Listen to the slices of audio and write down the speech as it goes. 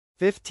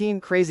15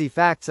 crazy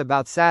facts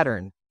about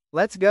Saturn.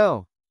 Let's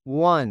go.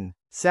 1.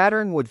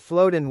 Saturn would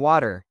float in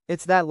water,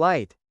 it's that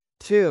light.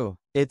 2.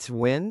 Its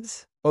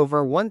winds?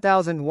 Over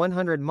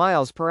 1,100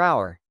 miles per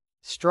hour.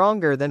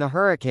 Stronger than a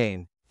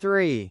hurricane.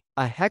 3.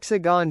 A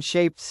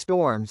hexagon-shaped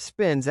storm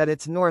spins at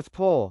its north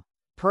pole.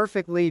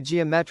 Perfectly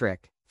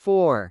geometric.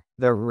 4.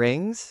 The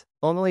rings?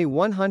 Only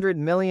 100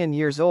 million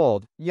years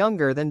old,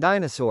 younger than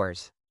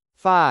dinosaurs.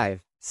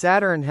 5.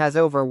 Saturn has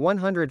over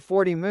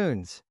 140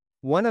 moons.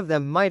 One of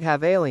them might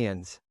have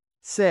aliens.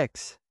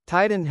 6.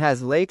 Titan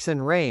has lakes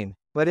and rain,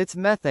 but it's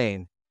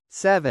methane.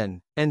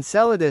 7.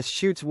 Enceladus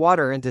shoots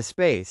water into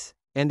space,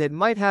 and it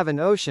might have an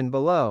ocean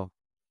below.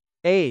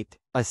 8.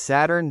 A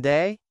Saturn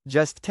day?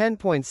 Just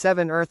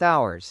 10.7 Earth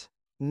hours.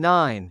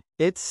 9.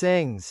 It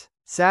sings.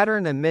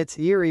 Saturn emits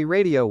eerie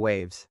radio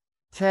waves.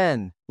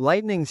 10.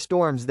 Lightning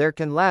storms there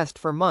can last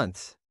for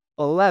months.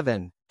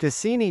 11.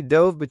 Cassini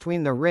dove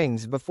between the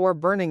rings before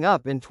burning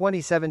up in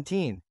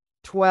 2017.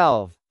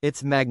 12.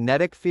 Its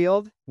magnetic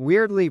field?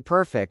 Weirdly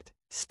perfect,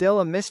 still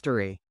a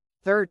mystery.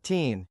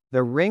 13.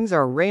 The rings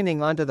are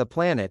raining onto the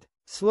planet,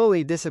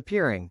 slowly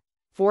disappearing.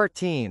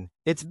 14.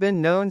 It's been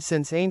known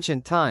since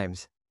ancient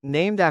times,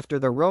 named after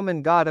the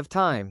Roman god of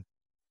time.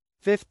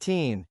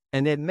 15.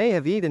 And it may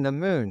have eaten a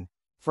moon.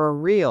 For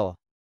real.